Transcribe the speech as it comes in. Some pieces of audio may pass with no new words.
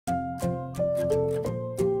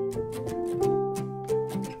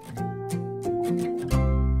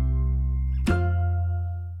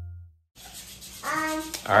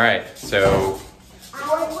All right, so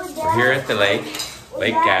we're here at the Lake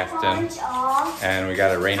Gaston, and we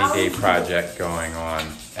got a rainy day project going on.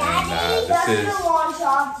 And this is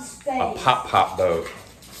a pop boat.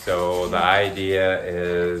 So the idea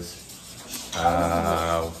is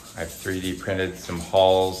I've 3D printed some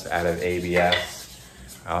hulls out of ABS.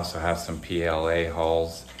 I also have some PLA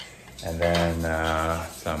hulls, and then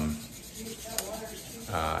some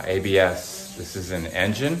ABS. This is an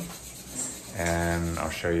engine, and I'll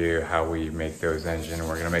show you how we make those engine.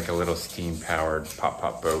 We're gonna make a little steam-powered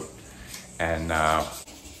pop boat. And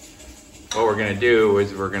what we're gonna do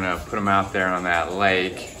is we're gonna put them out there on that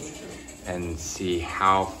lake and see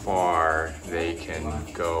how far they can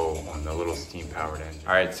go on the little steam-powered engine.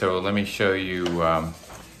 All right, so let me show you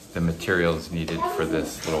the materials needed for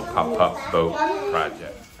this little pop boat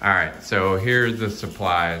project. All right, so here's the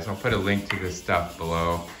supplies. I'll put a link to this stuff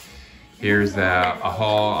below. Here's a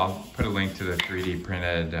hull. I'll put a link to the 3D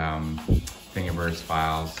printed Thingiverse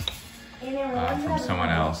files from someone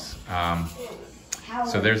else.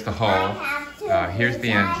 So there's the hull. Here's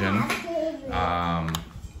the engine.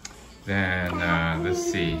 Then let's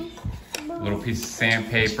see, a little piece of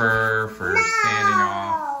sandpaper for sanding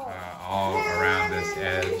off all around this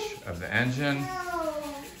edge of the engine.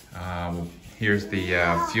 Here's the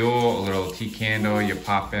fuel, a little tea candle you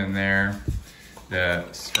pop in there. The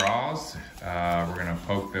straws, we're gonna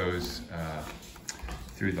poke those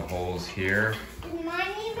through the holes here. In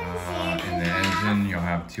the engine, you'll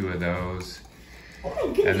have 2 of those.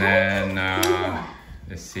 And then,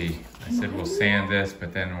 let's see, I said we'll sand this,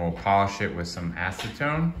 but then we'll polish it with some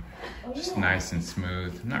acetone, just nice and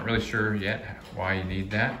smooth. I'm not really sure yet why you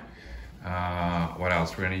need that. What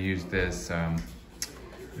else? We're gonna use this,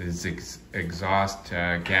 exhaust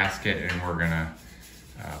gasket, and we're gonna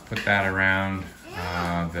put that around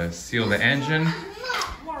seal the engine.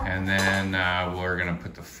 And then we're gonna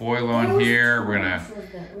put the foil on here. We're gonna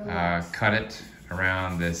cut it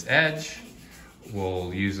around this edge.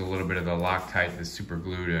 We'll use a little bit of the Loctite, the super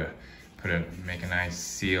glue, to make a nice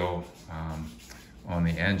seal on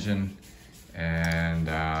the engine. And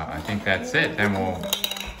I think that's it. Then we'll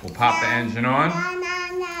pop the engine on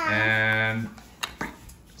and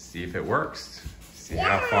see if it works. See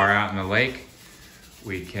how far out in the lake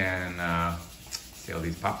we can sail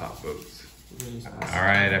these pop boats. All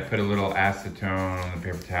right, I put a little acetone on the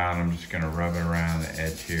paper towel, and I'm just gonna rub it around the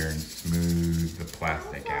edge here and smooth the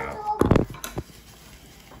plastic out. All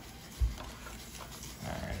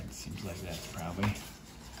right, seems like that's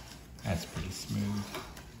pretty smooth.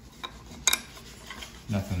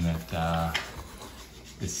 Nothing that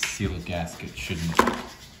this seal gasket shouldn't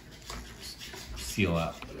seal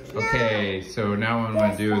up. Okay, so now what I'm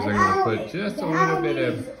gonna do is I'm gonna put just a little bit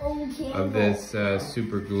of this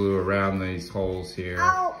super glue around these holes here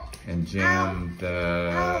and jam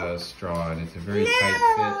the straw, and it's a very tight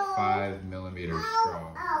fit 5mm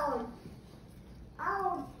straw.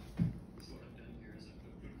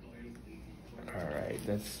 All right,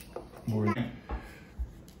 that's more.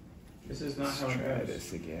 This is not how it Try goes.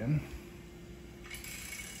 this again.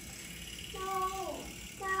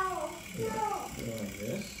 Doing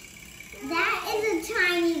this. That is a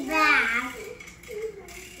tiny bag.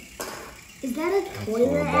 Is that a That's a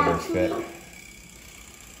toilet little better actually? fit.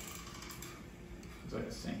 It's like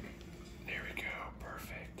a sink. There we go,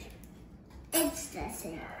 perfect. It's the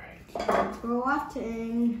same. All right, We're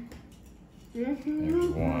watching.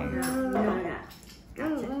 there's one. No.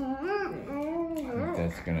 What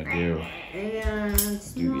that's gonna do. And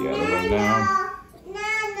Do the other one now.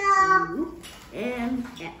 And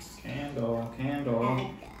X. Candle.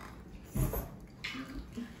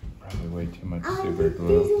 Probably way too much super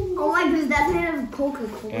glue. Oh my goodness, that's made of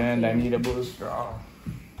Coca-Cola. And I need a blue straw.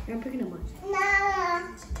 I'm picking a bunch.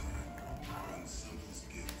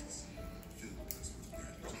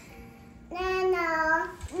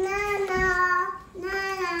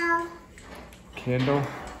 Candle.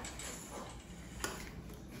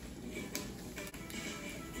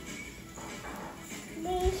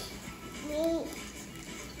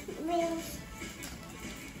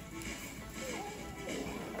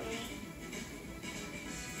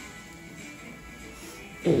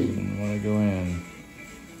 Didn't want to go in.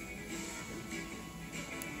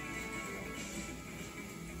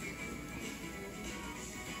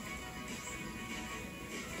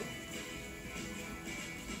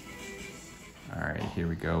 All right, here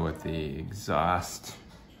we go with the exhaust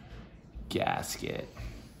gasket.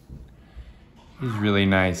 It's really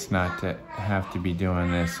nice not to have to be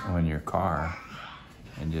doing this on your car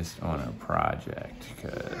and just on a project,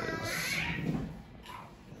 because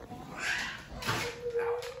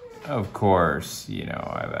of course, you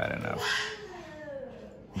know, I've had enough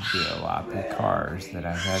do a lot with cars that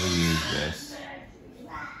I've had to use this,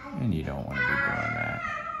 and you don't want to be doing that.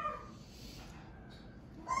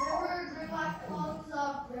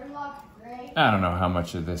 I don't know how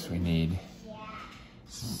much of this we need.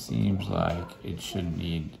 Seems like it shouldn't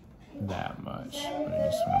need that much, but I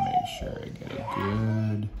just want to make sure I get a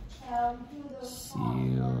good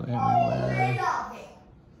seal everywhere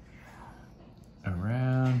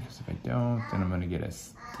around, because if I don't, then I'm going to get a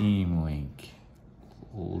steam leak.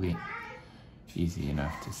 Easy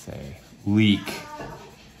enough to say. Leak.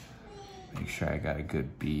 Make sure I got a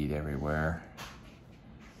good bead everywhere.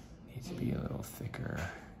 Needs to be a little thicker.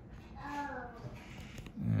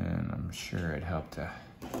 And I'm sure it'd help to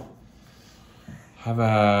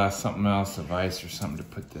have something else, a vise or something to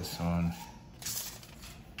put this on.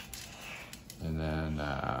 And then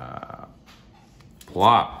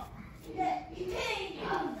plop.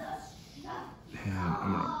 And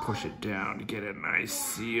I'm gonna push it down to get a nice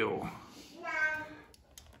seal.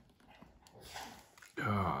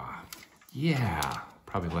 Oh, yeah.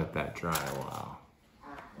 Probably let that dry a while.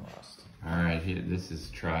 All right, this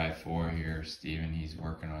is try 4 here. Steven, he's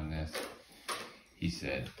working on this. He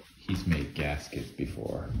said he's made gaskets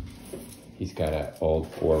before. He's got an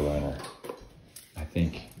old 4Runner. I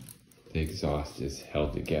think the exhaust is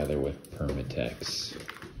held together with Permatex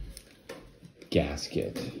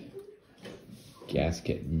gasket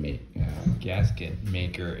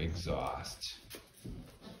maker exhaust.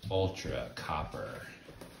 Ultra copper.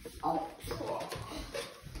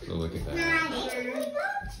 So look at that.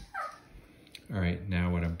 All right, now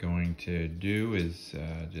what I'm going to do is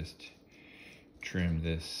just trim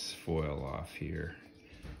this foil off here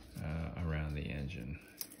around the engine.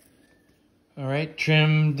 All right,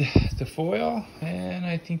 trimmed the foil, and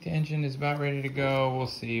I think the engine is about ready to go. We'll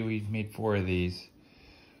see. We made 4 of these.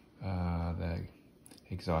 The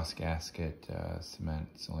exhaust gasket cement,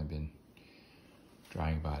 it's only been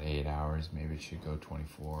drying about 8 hours. Maybe it should go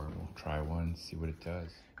 24. We'll try one, see what it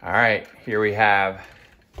does. All right, here we have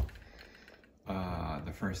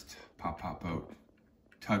the first pop-pop boat,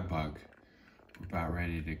 Tug Bug. We're about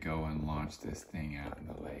ready to go and launch this thing out in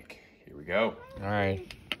the lake. Here we go. All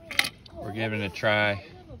right, we're giving it a try,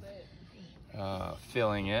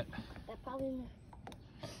 filling it.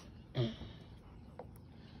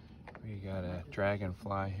 We got a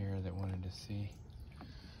dragonfly here that wanted to see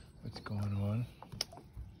what's going on.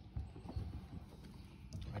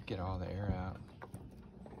 I'd get all the air out.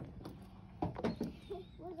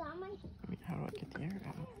 I mean, how do I get the air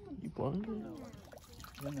out? You blowing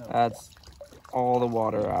it? That's all the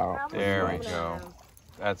water out. There we go.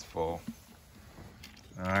 That's full.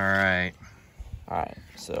 All right. All right,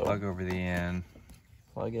 so Plug over the end.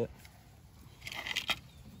 plug it.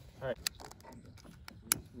 All right.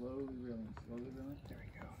 Slowly reeling. There we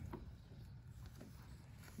go.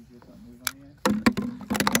 You feel something move on the end?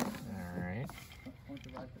 All right. Point the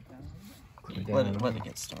right foot down. Let it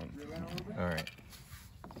get started. All right.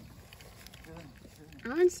 I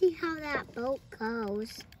want to see how that boat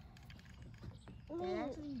goes. That's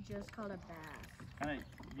actually just called a bath. Kind of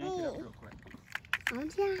yank it up real quick. I want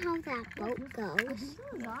to see how that boat goes.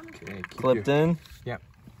 Okay. Clipped in? Yep.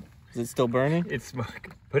 Is it still burning? It's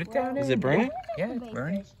smoke. Put it down. Is it burning? Yeah, it's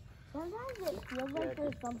burning. Sometimes it feels like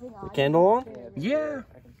there's something on The candle on? Yeah.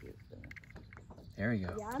 I can see it spinning. There we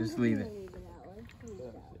go. Yeah, Just leave it. I just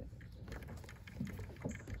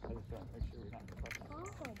want to make sure we're not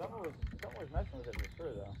Someone was messing with it for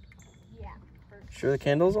sure, though. Yeah. Sure the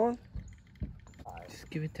candle's on? Just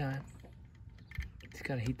give it time. It's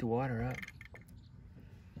got to heat the water up.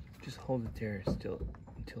 Just hold it there still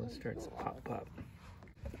until it starts to pop.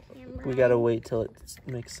 We gotta wait till it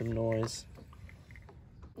makes some noise.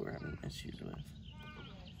 We're having issues with.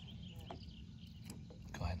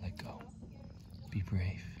 Go ahead, let go. Be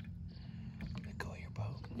brave. Let go of your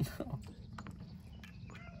boat.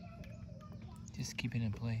 Just keep it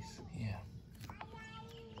in place. Yeah.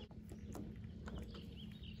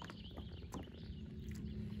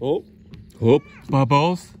 Oh,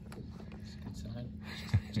 Bubbles. Good sign.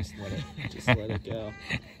 just let it go.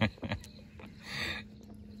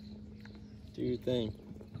 Do your thing.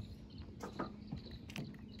 What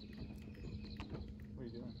are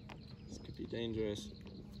you doing? This could be dangerous.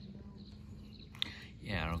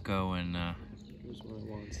 Yeah, it'll go and Here's what it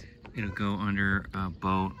wants. it'll go under a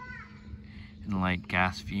boat and light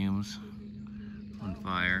gas fumes on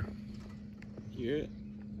fire. Hear it?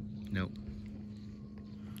 Nope.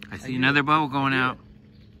 I see another boat going out.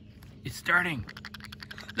 It's starting.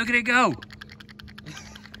 Look at it go.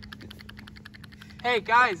 Hey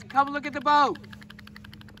guys, come look at the boat.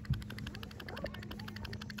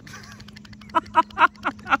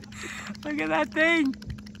 Look at that thing.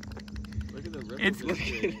 It's Look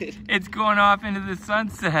at it. it's going off into the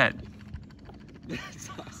sunset. That's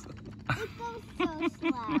awesome. It goes so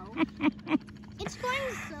slow. It's going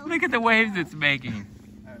so Look at the waves it's making.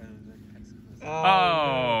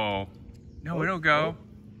 Oh. No, it'll go.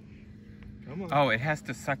 Come on. Oh, it has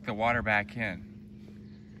to suck the water back in.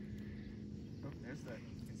 Oh, there's that.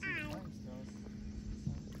 You can see the flames still.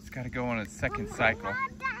 It's got to go on a second cycle. Are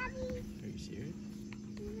you serious?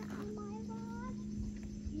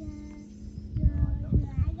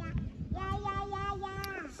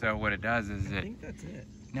 So what it does is I it, think that's it.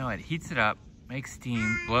 no, it heats it up, makes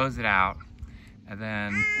steam, blows it out, and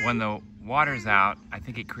then when the water's out, I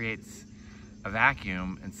think it creates a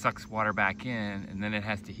vacuum and sucks water back in, and then it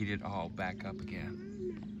has to heat it all back up again.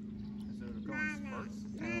 So it'll go in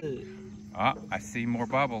spurts. Oh, I see more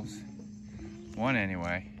bubbles. One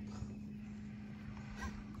anyway.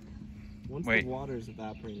 Once Wait. the water's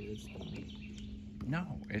evaporated, it's done.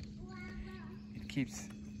 No, it keeps,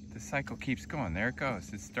 the cycle keeps going. There it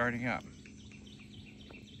goes, it's starting up.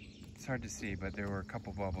 It's hard to see, but there were a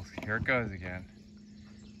couple bubbles. Here it goes again.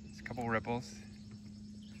 It's a couple ripples.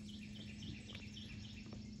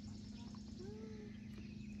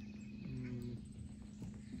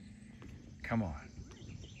 Come on.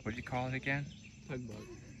 What did you call it again? Tug bug.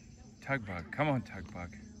 Tug bug. Come on, tug bug.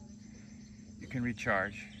 You can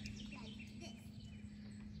recharge. You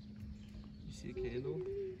see a candle?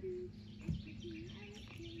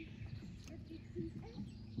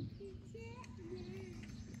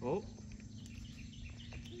 Oh.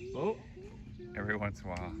 Oh. Every once in a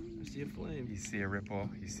while, I see a flame. you see a ripple.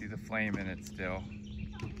 You see the flame in it still.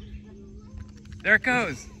 There it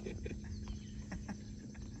goes.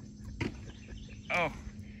 Oh,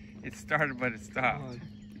 it started, but it stopped. Come on.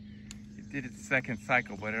 It did its second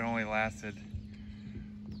cycle, but it only lasted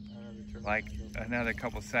like another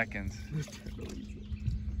couple seconds. There's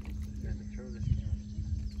a turtle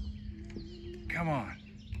Come on.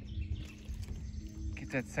 Get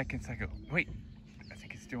that second cycle. Wait, I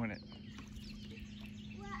think it's doing it.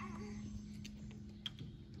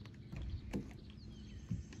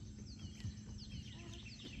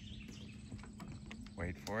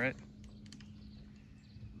 Wait for it.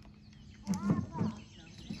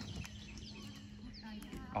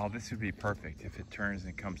 Oh, this would be perfect if it turns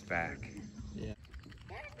and comes back. Yeah.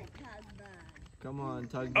 Come on,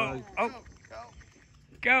 tug Oh, bug. oh,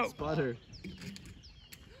 go. Sputter.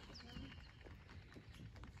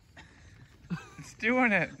 It's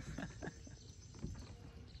doing it.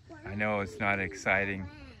 I know it's not exciting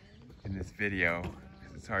in this video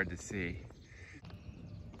because it's hard to see.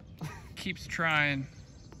 Keeps trying.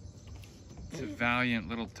 It's a valiant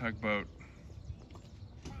little tugboat.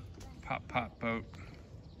 Pop, pop boat.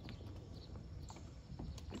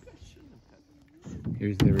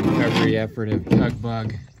 Here's the recovery effort of tug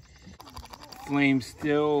bug. Flame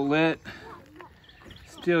still lit,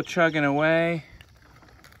 still chugging away,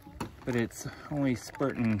 but it's only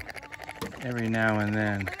spurting every now and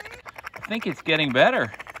then. I think it's getting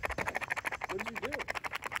better. What did you do?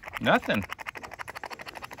 Nothing.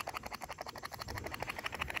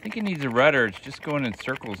 I think it needs a rudder. It's just going in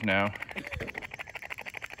circles now.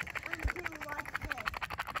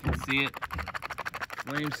 You can see it.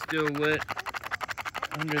 Flame's still lit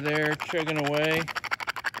under there, chugging away.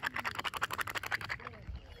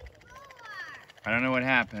 I don't know what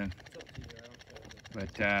happened,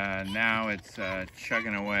 but now it's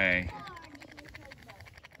chugging away.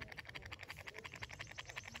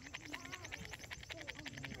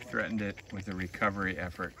 Threatened it with a recovery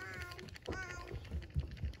effort.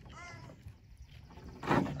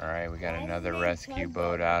 All right, we got another rescue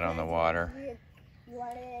boat out on the water.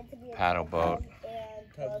 Paddle boat.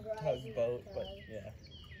 Tugboat, but yeah.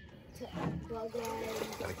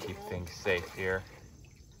 Gotta keep things safe here.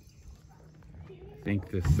 I think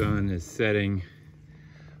the sun is setting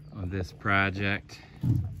on this project.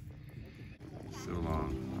 So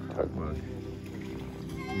long, tugboat.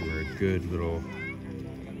 You were a good little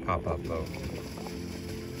pop-up boat.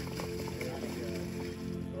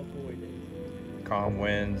 Calm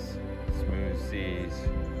winds, smooth seas.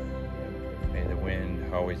 May the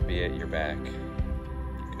wind always be at your back,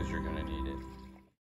 because you're gonna